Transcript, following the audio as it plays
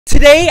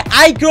Today,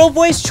 I girl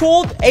voice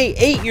trolled a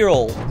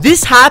 8-year-old.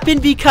 This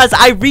happened because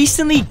I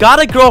recently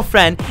got a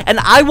girlfriend and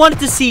I wanted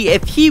to see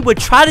if he would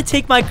try to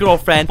take my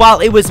girlfriend while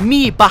it was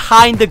me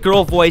behind the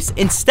girl voice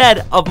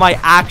instead of my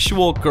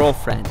actual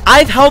girlfriend.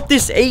 I've helped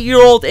this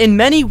 8-year-old in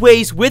many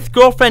ways with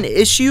girlfriend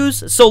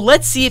issues, so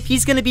let's see if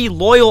he's gonna be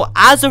loyal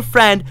as a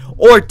friend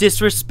or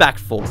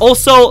disrespectful.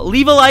 Also,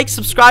 leave a like,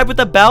 subscribe with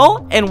a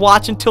bell, and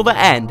watch until the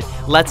end.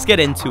 Let's get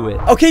into it.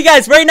 Okay,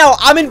 guys, right now,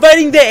 I'm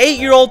inviting the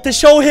 8-year-old to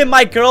show him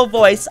my girl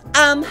voice.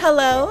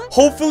 Hello?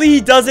 Hopefully,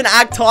 he doesn't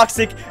act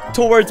toxic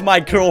towards my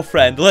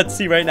girlfriend. Let's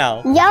see right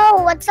now.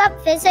 Yo, what's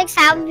up, Physics?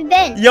 How have you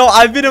been? Yo,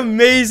 I've been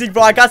amazing,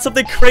 bro. I got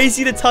something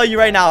crazy to tell you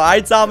right now. All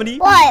right, Zomini?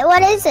 What?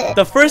 What is it?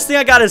 The first thing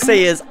I gotta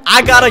say is,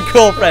 I got a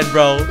girlfriend,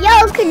 bro.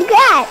 Yo,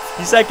 congrats.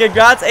 You said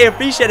congrats? Hey,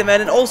 appreciate it,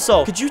 man. And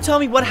also, could you tell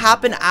me what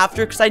happened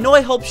after? Because I know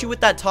I helped you with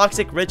that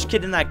toxic rich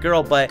kid and that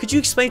girl, but could you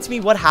explain to me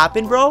what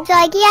happened, bro? So,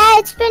 yeah,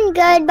 it's been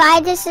good, but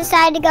I just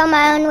decided to go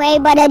my own way,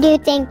 but I do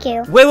thank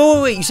you.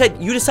 Wait. You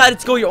said you decided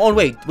to go your own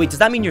way. Wait, does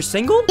that mean you're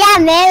single? Yeah,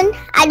 man.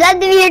 I'd love to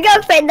be your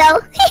girlfriend, though.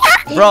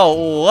 Bro,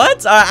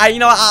 what? You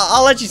know,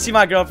 I'll let you see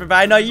my girlfriend, but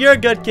I know you're a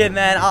good kid,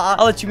 man.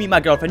 I'll let you meet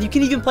my girlfriend. You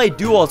can even play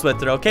duos with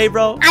her, okay,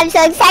 bro? I'm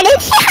so excited.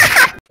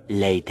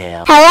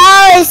 Later.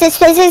 Hello, is this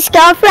Physics'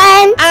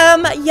 girlfriend?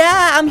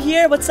 Yeah, I'm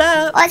here. What's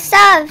up? What's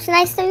up? It's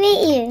nice to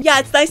meet you. Yeah,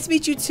 it's nice to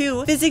meet you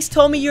too. Physics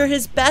told me you're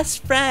his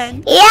best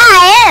friend. Yeah,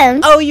 I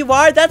am. Oh, you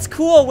are? That's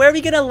cool. Where are we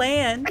gonna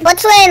land?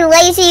 Let's land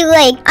Lazy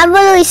Lake. I'm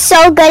literally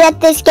so good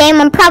at this game.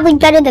 I'm probably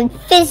better than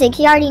Physics.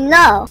 You already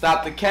know.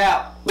 Stop the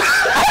cap.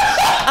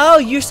 Oh,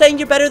 you're saying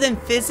you're better than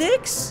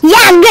Physics? Yeah,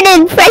 I'm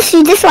gonna impress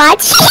you. Just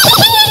watch.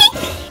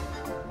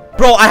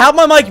 Bro, I have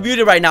my mic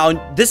muted right now,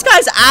 and this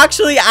guy's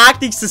actually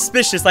acting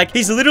suspicious. Like,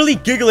 he's literally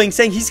giggling,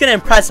 saying he's gonna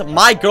impress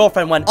my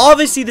girlfriend when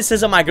obviously this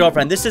isn't my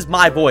girlfriend. This is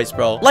my voice,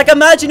 bro. Like,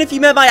 imagine if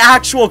you met my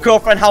actual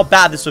girlfriend, how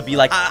bad this would be.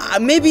 Like,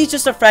 maybe he's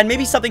just a friend.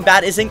 Maybe something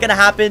bad isn't gonna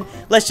happen.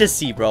 Let's just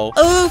see, bro.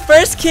 Oh,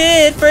 first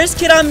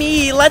kid on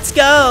me. Let's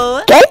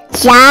go. Good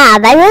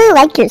job. I really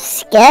like your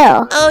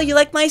skill. Oh, you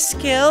like my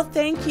skill?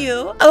 Thank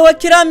you. Oh, a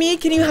kid on me.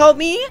 Can you help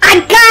me?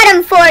 I got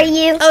him for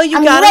you. Oh, you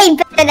I'm got way him?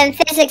 better than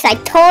Physics. I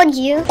told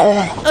you.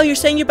 Oh, you're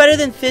saying you're better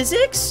than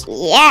Physics?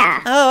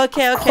 Yeah. Oh,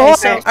 okay. Of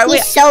course. So,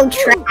 he's so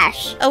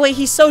trash. Oh, wait,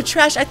 he's so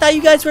trash. I thought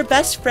you guys were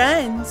best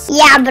friends.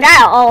 Yeah, but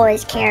I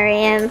always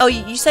carry him. Oh,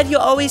 you said you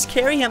always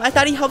carry him. I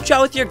thought he helped you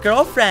out with your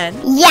girlfriend.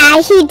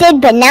 Yeah, he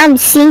did, but now I'm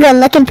single and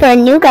looking for a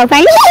new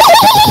girlfriend.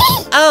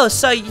 Oh,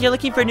 so you're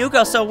looking for a new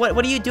girl. So what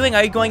are you doing?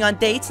 Are you going on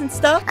dates and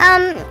stuff?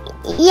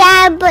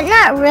 Yeah, but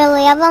not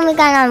really. I've only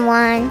gone on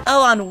one.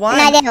 Oh, on one?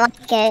 And I didn't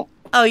like it.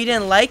 Oh, you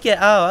didn't like it?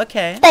 Oh,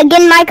 okay. But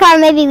get in my car,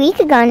 maybe we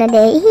could go on a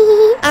date.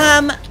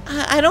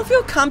 I don't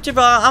feel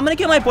comfortable. I'm gonna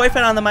get my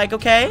boyfriend on the mic,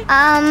 okay?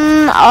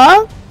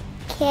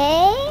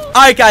 Okay.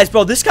 Alright, guys,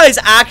 bro. This guy's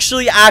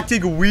actually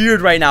acting weird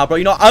right now, bro.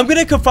 You know, I'm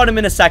gonna confront him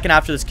in a second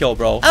after this kill,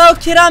 bro. Oh,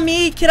 kid on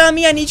me.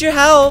 I need your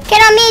help.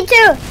 Kid on me,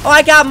 too. Oh,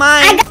 I got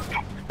mine.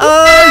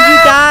 Oh, you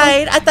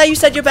died. I thought you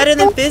said you're better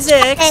than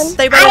Physics.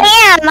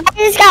 I am. I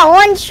just got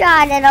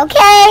one-shotted,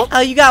 okay?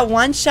 Oh, you got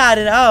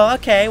one-shotted. Oh,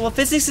 okay. Well,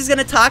 Physics is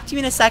gonna talk to you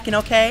in a second,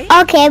 okay?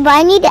 Okay, but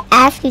I need to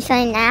ask you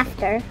something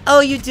after.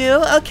 Oh, you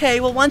do? Okay,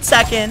 well, 1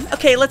 second.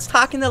 Okay, let's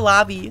talk in the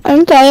lobby.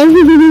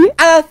 Okay.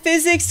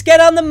 Physics, get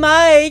on the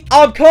mic.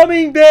 I'm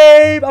coming,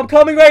 babe. I'm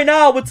coming right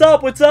now. What's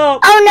up?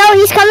 Oh, no,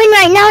 he's coming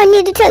right now. I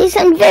need to tell you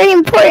something very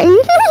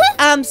important.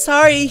 I'm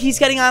sorry. He's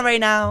getting on right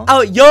now.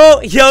 Oh, yo.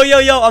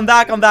 I'm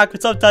back.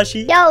 What's up,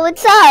 Tushy? Yo,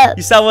 what's up?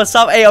 You said what's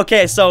up? Hey,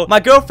 okay, so my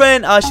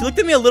girlfriend, she looked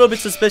at me a little bit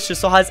suspicious.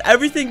 So has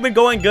everything been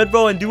going good,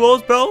 bro, in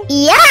duos, bro?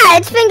 Yeah,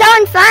 it's been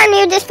going fine.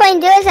 We were just playing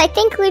duos. I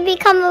think we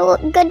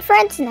become good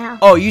friends now.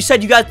 Oh, you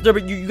said you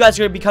guys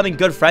are becoming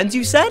good friends,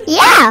 you said?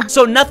 Yeah.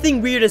 So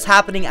nothing weird is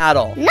happening at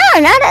all? No,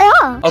 not at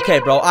all. Okay,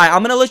 bro. All right,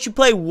 I'm gonna let you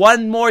play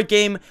one more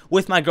game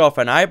with my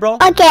girlfriend, all right, bro?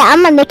 Okay,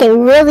 I'm gonna make it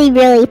really,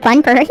 really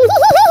fun for her.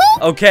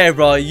 Okay,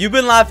 bro. You've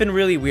been laughing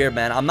really weird,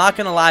 man. I'm not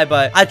gonna lie,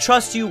 but I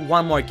trust you.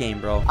 One more game,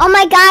 bro. Oh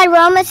my god, we're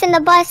almost in the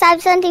bus. I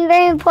have something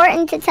very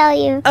important to tell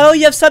you. Oh,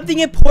 you have something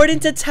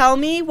important to tell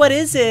me? What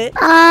is it?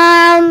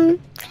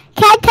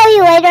 Can I tell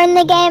you later in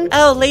the game?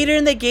 Oh, later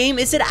in the game?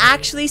 Is it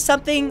actually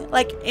something,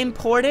 like,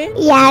 important?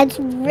 Yeah, it's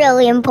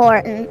really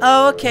important.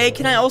 Oh, okay.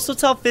 Can I also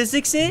tell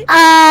Physics it?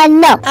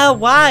 No. Oh,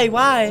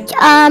 why?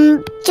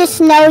 Just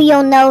know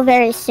you'll know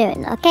very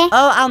soon, okay?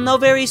 Oh, I'll know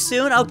very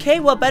soon? Okay,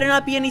 well, better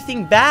not be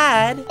anything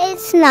bad.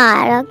 It's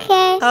not,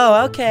 okay?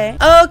 Oh, okay.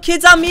 Oh,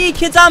 kids on me.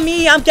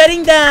 I'm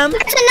getting them.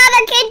 There's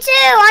another kid,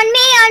 too. On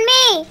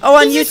me. Oh,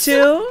 on you,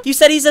 too? You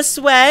said he's a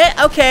sweat?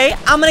 Okay,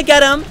 I'm gonna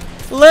get him.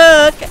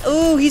 Look.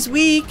 Ooh, he's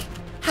weak.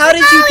 How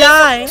did you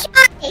die?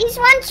 He's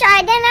one shot.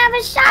 I didn't have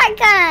a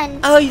shotgun.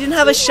 Oh, you didn't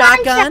have a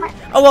shotgun?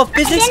 Oh, well,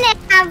 Physics... I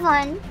didn't have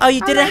one. Oh,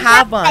 you didn't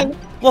have one?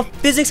 Well,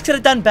 Physics could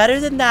have done better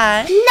than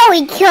that. No,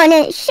 he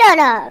couldn't. Shut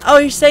up. Oh,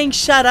 you're saying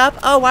shut up?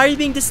 Oh, why are you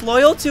being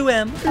disloyal to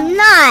him? I'm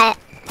not.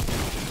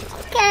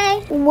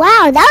 Okay.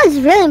 Wow, that was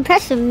really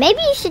impressive. Maybe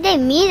you should date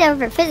me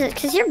over Physics,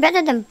 because you're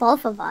better than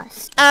both of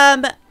us.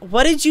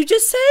 What did you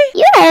just say?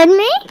 You heard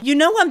me. You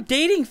know I'm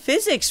dating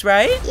Physics,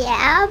 right?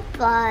 Yeah,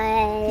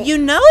 but... You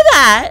know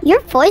that.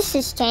 Your voice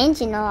is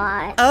changing a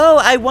lot. Oh,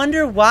 I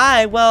wonder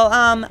why. Well,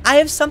 I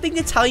have something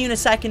to tell you in a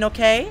second,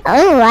 okay?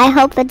 Oh, I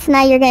hope it's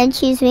not you're gonna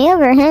choose me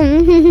over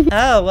him.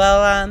 Oh,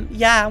 well,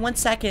 yeah, 1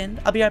 second.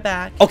 I'll be right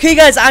back. Okay,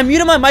 guys, I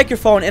muted my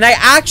microphone, and I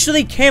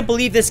actually can't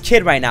believe this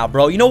kid right now,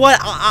 bro. You know what?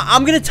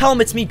 I'm gonna tell him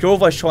it's me girl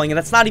voice trolling, and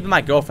that's not even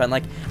my girlfriend.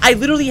 Like, I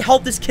literally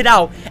helped this kid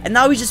out, and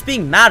now he's just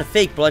being mad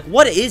fake, bro. Like,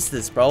 what is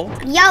this, bro?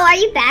 Yo, are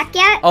you back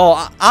yet?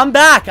 Oh, I'm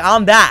back.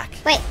 I'm back.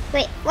 Wait.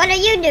 What are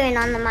you doing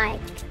on the mic?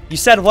 You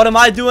said, what am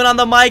I doing on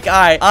the mic? All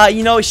right.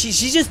 You know,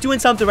 she's just doing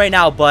something right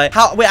now, but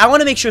wait, I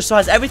want to make sure. So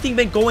has everything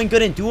been going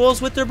good in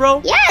duels with her,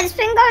 bro? Yeah, it's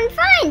been going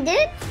fine,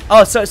 dude.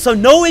 Oh, so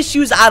no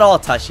issues at all,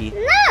 Techy.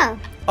 No.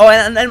 Oh,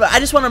 and I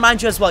just want to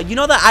remind you as well. You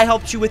know that I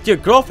helped you with your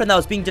girlfriend that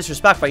was being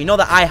disrespectful. You know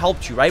that I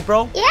helped you, right,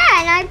 bro? Yeah,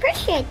 and I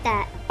appreciate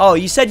that. Oh,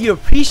 you said you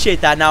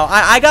appreciate that. Now,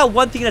 I got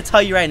one thing to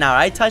tell you right now,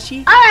 right,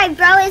 Techy? Alright,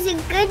 bro. Is it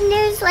good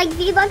news like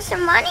V-Bucks or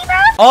money, bro?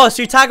 Oh,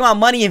 so you're talking about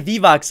money and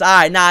V-Bucks. All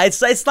right, nah,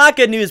 it's not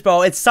good news,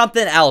 bro. It's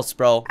something else,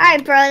 bro.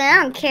 Alright, bro. Then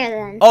I don't care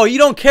then. Oh, you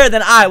don't care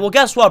then? All right, well,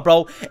 guess what,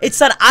 bro? It's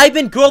that I've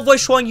been girl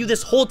voice showing you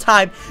this whole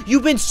time.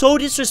 You've been so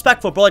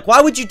disrespectful, bro. Like,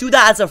 why would you do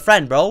that as a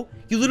friend, bro?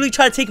 You literally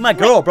try to take my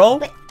girl, bro.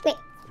 Wait,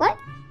 what?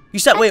 You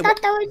said, I thought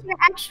that was your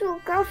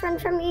actual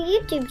girlfriend from your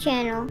YouTube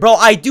channel. Bro,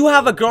 I do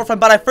have a girlfriend,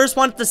 but I first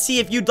wanted to see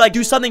if you'd, like,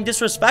 do something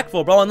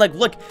disrespectful, bro. And, like,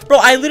 look, bro,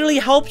 I literally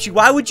helped you.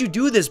 Why would you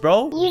do this,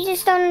 bro? You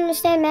just don't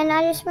understand, man.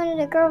 I just wanted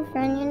a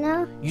girlfriend, you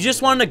know? You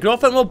just wanted a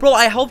girlfriend? Well, bro,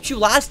 I helped you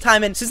last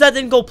time, and since that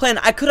didn't go plan,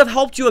 I could have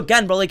helped you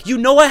again, bro. Like, you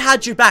know I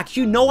had your back.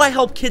 You know I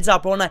help kids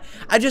out, bro, and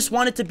I just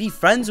wanted to be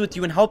friends with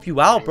you and help you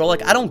out, bro.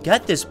 Like, I don't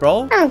get this,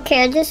 bro. I don't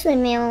care. Just leave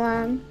me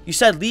alone. You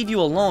said leave you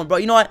alone, bro.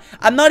 You know what?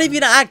 I'm not even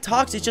gonna act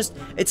toxic. It's just,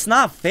 it's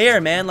not fair,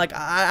 man. Like,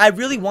 I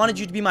really wanted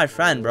you to be my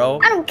friend, bro.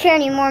 I don't care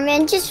anymore,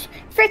 man. Just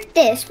frick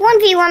this.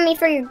 1v1 me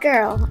for your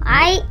girl,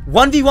 alright?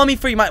 1v1 me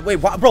for you, wait,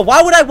 bro,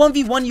 why would I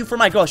 1v1 you for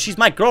my girl? She's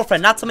my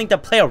girlfriend, not something to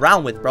play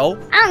around with, bro.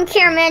 I don't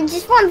care, man.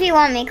 Just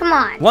 1v1 me. Come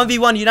on.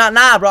 1v1 you,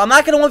 nah, bro. I'm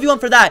not gonna 1v1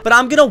 for that, but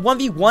I'm gonna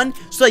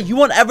 1v1 so that you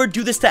won't ever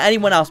do this to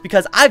anyone else,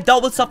 because I've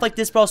dealt with stuff like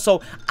this, bro,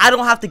 so I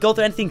don't have to go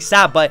through anything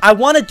sad. But I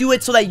want to do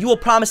it so that you will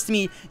promise to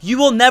me you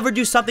will never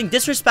do something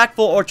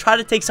disrespectful or try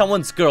to take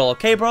someone's girl,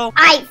 okay, bro?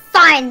 Alright,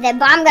 fine then,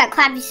 but I'm gonna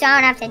clap you so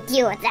I don't have to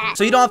deal with that.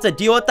 So you don't have to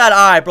deal with that?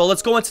 Alright, bro,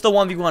 let's go into the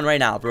 1v1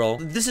 right now, bro.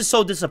 This is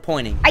so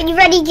disappointing. Are you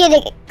ready to get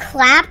it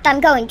clapped?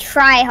 I'm going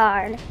try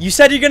hard. You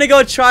said you're gonna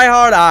go try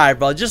hard? Alright,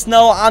 bro, just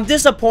know I'm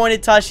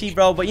disappointed, Techy,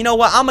 bro, but you know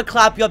what? I'm gonna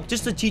clap you up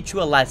just to teach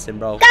you a lesson,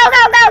 bro.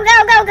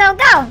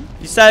 Go.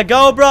 You said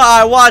go, bro?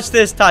 Alright, watch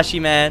this, Techy,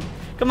 man.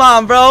 Come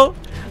on, bro.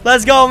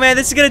 Let's go, man.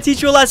 This is gonna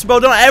teach you a lesson, bro.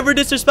 Don't ever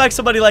disrespect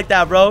somebody like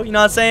that, bro. You know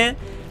what I'm saying?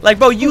 Like,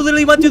 bro, you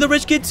literally went through the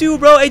rich kid too,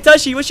 bro. Hey,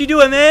 Techy, what you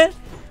doing, man?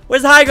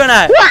 Where's the high ground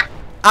at?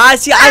 I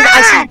see.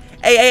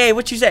 Hey,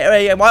 what you say?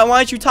 Hey, why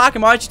aren't you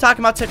talking? Why aren't you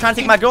talking about trying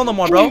to take my girl no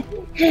more, bro?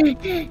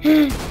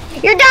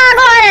 You're dog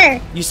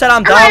water. You said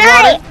I'm dog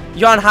water?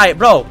 You're on height,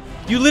 bro.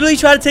 You literally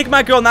tried to take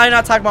my girl. Now you're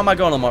not talking about my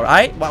girl no more,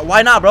 alright?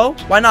 Why not, bro?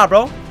 Why not,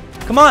 bro?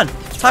 Come on.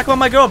 Talk about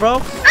my girl, bro.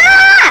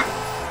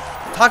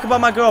 Talk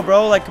about my girl,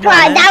 bro. Like, come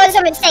on, man. That was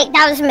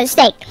a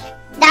mistake.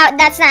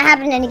 That's not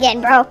happening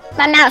again, bro.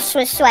 My mouth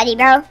was sweaty,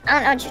 bro. I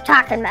don't know what you're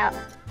talking about.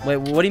 Wait,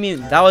 what do you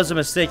mean? That was a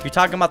mistake. You're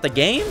talking about the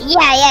game?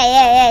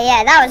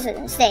 Yeah. That was a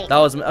mistake. That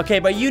was okay,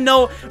 but you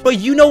know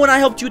when I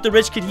helped you with the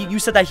rich kid, you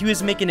said that he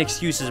was making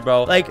excuses,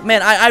 bro. Like,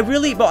 man, I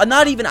really, bro,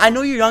 not even. I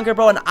know you're younger,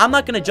 bro, and I'm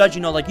not gonna judge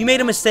you. Know, like, you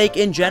made a mistake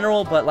in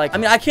general, but like, I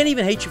mean, I can't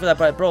even hate you for that,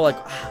 but bro, like,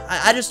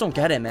 I just don't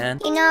get it, man.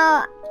 You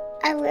know,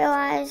 I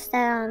realized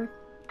that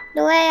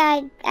the way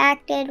I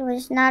acted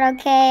was not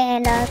okay,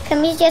 and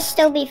can we just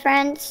still be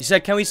friends? You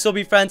said, can we still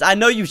be friends? I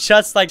know you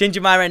just like ginger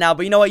mind right now,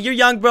 but you know what? You're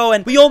young, bro,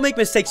 and we all make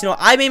mistakes. You know,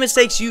 I made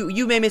mistakes.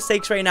 You made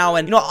mistakes right now,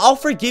 and you know, I'll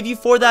forgive you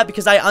for that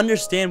because I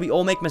understand we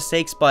all make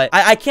mistakes, but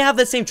I can't have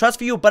the same trust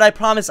for you, but I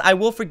promise I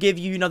will forgive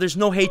you. You know, there's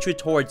no hatred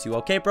towards you,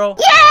 okay, bro?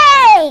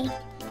 Yay!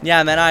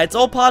 Yeah, man, it's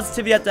all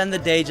positivity at the end of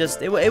the day.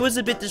 Just, it was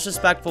a bit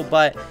disrespectful,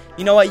 but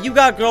you know what? You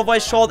got girl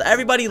voice trolled.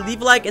 Everybody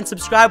leave a like and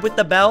subscribe with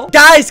the bell.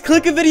 Guys,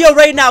 click a video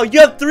right now. You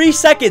have 3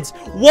 seconds.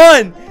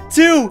 1,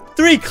 2,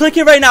 3. Click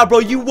it right now, bro.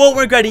 You won't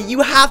regret it. You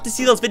have to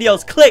see those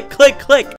videos. Click.